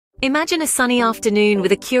Imagine a sunny afternoon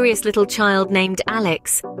with a curious little child named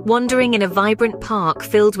Alex, wandering in a vibrant park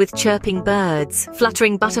filled with chirping birds,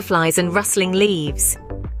 fluttering butterflies and rustling leaves.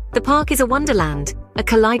 The park is a wonderland, a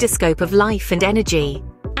kaleidoscope of life and energy.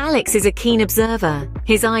 Alex is a keen observer,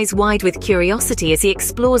 his eyes wide with curiosity as he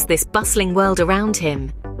explores this bustling world around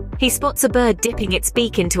him. He spots a bird dipping its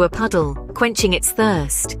beak into a puddle, quenching its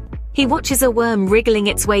thirst. He watches a worm wriggling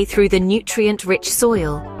its way through the nutrient-rich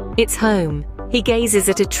soil, its home. He gazes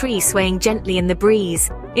at a tree swaying gently in the breeze,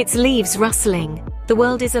 its leaves rustling. The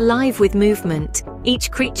world is alive with movement, each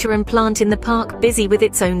creature and plant in the park busy with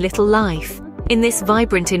its own little life. In this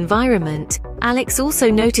vibrant environment, Alex also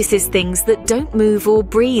notices things that don't move or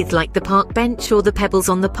breathe, like the park bench or the pebbles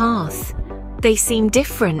on the path. They seem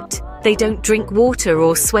different. They don't drink water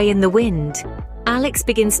or sway in the wind. Alex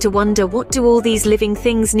begins to wonder, what do all these living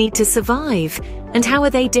things need to survive, and how are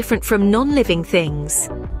they different from non-living things?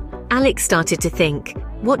 Alex started to think,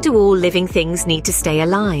 what do all living things need to stay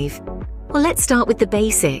alive? Well, let's start with the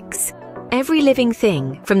basics. Every living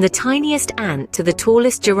thing, from the tiniest ant to the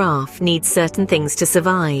tallest giraffe, needs certain things to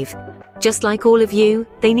survive. Just like all of you,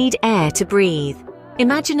 they need air to breathe.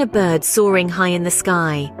 Imagine a bird soaring high in the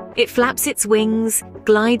sky. It flaps its wings,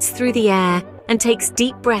 glides through the air, and takes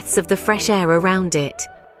deep breaths of the fresh air around it.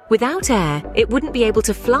 Without air, it wouldn't be able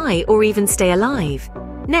to fly or even stay alive.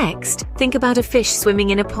 Next, think about a fish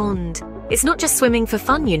swimming in a pond. It's not just swimming for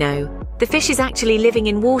fun, you know. The fish is actually living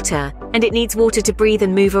in water, and it needs water to breathe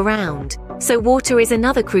and move around. So water is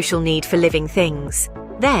another crucial need for living things.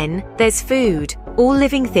 Then, there's food. All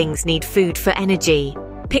living things need food for energy.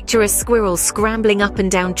 Picture a squirrel scrambling up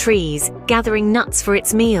and down trees, gathering nuts for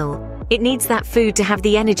its meal. It needs that food to have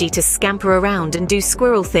the energy to scamper around and do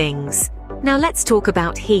squirrel things. Now let's talk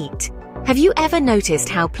about heat. Have you ever noticed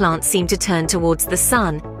how plants seem to turn towards the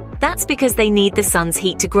sun? That's because they need the sun's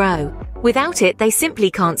heat to grow. Without it, they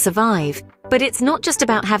simply can't survive. But it's not just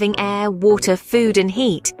about having air, water, food, and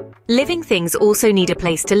heat. Living things also need a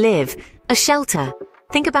place to live, a shelter.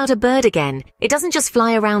 Think about a bird again. It doesn't just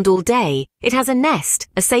fly around all day. It has a nest,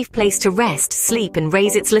 a safe place to rest, sleep, and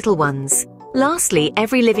raise its little ones. Lastly,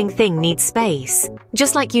 every living thing needs space.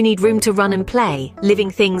 Just like you need room to run and play,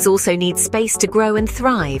 living things also need space to grow and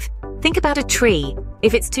thrive. Think about a tree.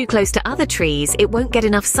 If it's too close to other trees, it won't get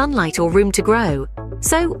enough sunlight or room to grow.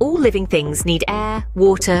 So all living things need air,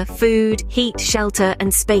 water, food, heat, shelter,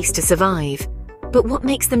 and space to survive. But what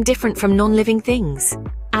makes them different from non-living things?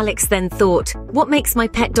 Alex then thought, what makes my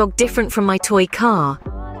pet dog different from my toy car?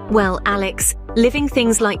 Well, Alex, living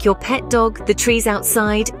things like your pet dog, the trees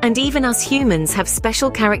outside, and even us humans have special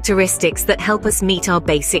characteristics that help us meet our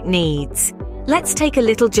basic needs. Let's take a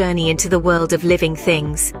little journey into the world of living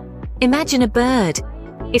things. Imagine a bird.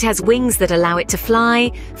 It has wings that allow it to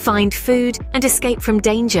fly, find food, and escape from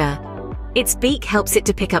danger. Its beak helps it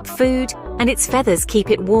to pick up food, and its feathers keep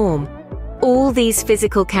it warm. All these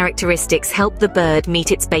physical characteristics help the bird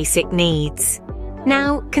meet its basic needs.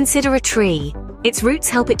 Now, consider a tree. Its roots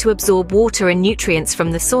help it to absorb water and nutrients from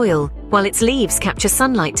the soil, while its leaves capture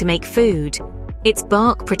sunlight to make food. Its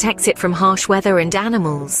bark protects it from harsh weather and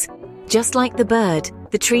animals. Just like the bird,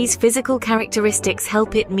 the tree's physical characteristics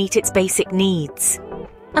help it meet its basic needs.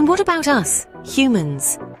 And what about us,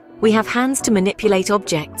 humans? We have hands to manipulate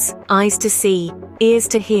objects, eyes to see, ears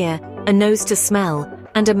to hear, a nose to smell,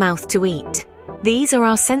 and a mouth to eat. These are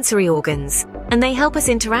our sensory organs, and they help us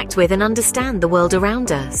interact with and understand the world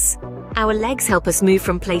around us. Our legs help us move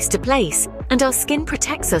from place to place, and our skin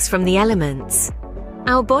protects us from the elements.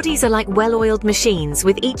 Our bodies are like well-oiled machines,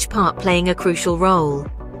 with each part playing a crucial role.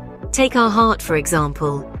 Take our heart, for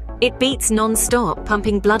example. It beats non-stop,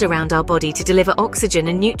 pumping blood around our body to deliver oxygen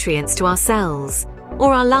and nutrients to our cells.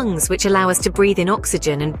 Or our lungs, which allow us to breathe in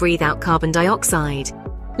oxygen and breathe out carbon dioxide.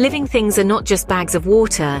 Living things are not just bags of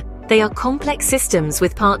water. They are complex systems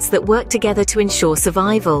with parts that work together to ensure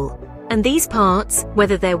survival. And these parts,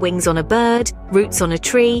 whether they're wings on a bird, roots on a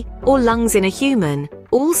tree, or lungs in a human,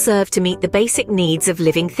 all serve to meet the basic needs of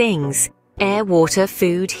living things: air, water,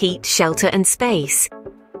 food, heat, shelter, and space.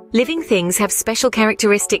 Living things have special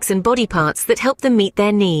characteristics and body parts that help them meet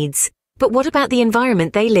their needs. But what about the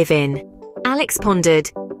environment they live in? Alex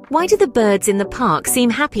pondered, why do the birds in the park seem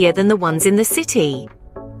happier than the ones in the city?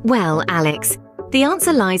 Well, Alex, the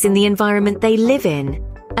answer lies in the environment they live in.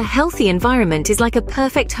 A healthy environment is like a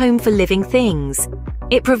perfect home for living things.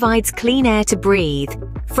 It provides clean air to breathe,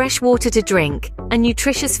 fresh water to drink, and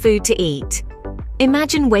nutritious food to eat.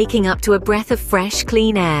 Imagine waking up to a breath of fresh,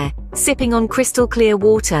 clean air, sipping on crystal clear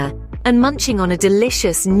water, and munching on a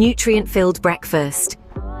delicious, nutrient-filled breakfast.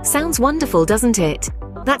 Sounds wonderful, doesn't it?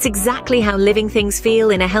 That's exactly how living things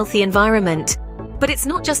feel in a healthy environment. But it's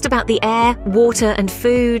not just about the air, water, and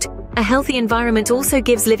food. A healthy environment also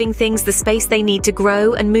gives living things the space they need to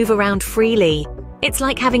grow and move around freely. It's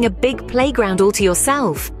like having a big playground all to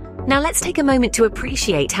yourself. Now let's take a moment to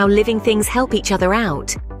appreciate how living things help each other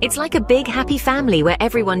out. It's like a big happy family where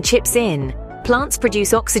everyone chips in. Plants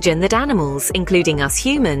produce oxygen that animals, including us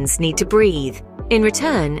humans, need to breathe. In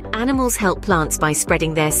return, animals help plants by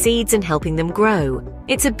spreading their seeds and helping them grow.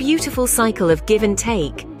 It's a beautiful cycle of give and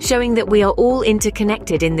take, showing that we are all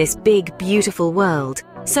interconnected in this big, beautiful world.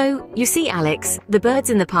 So, you see, Alex, the birds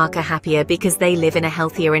in the park are happier because they live in a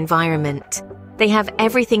healthier environment. They have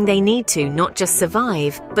everything they need to not just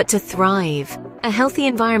survive, but to thrive. A healthy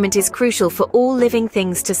environment is crucial for all living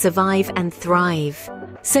things to survive and thrive.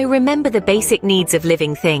 So remember the basic needs of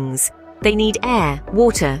living things. They need air,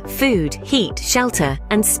 water, food, heat, shelter,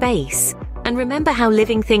 and space. And remember how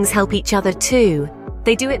living things help each other too.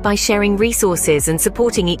 They do it by sharing resources and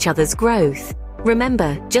supporting each other's growth.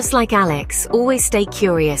 Remember, just like Alex, always stay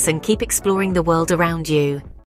curious and keep exploring the world around you.